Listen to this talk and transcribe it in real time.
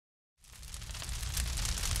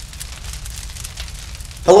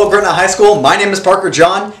Hello Gretna High School, my name is Parker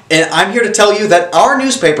John, and I'm here to tell you that our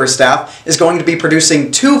newspaper staff is going to be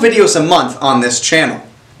producing 2 videos a month on this channel.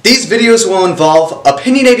 These videos will involve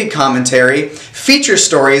opinionated commentary, feature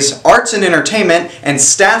stories, arts and entertainment, and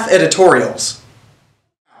staff editorials.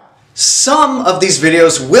 Some of these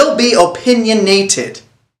videos will be opinionated.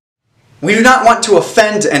 We do not want to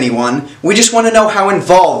offend anyone, we just want to know how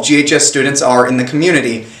involved GHS students are in the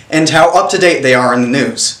community and how up-to-date they are in the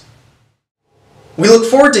news. We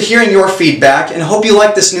look forward to hearing your feedback and hope you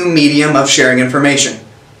like this new medium of sharing information.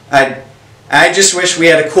 I just wish we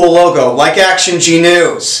had a cool logo like Action G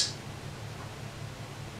News.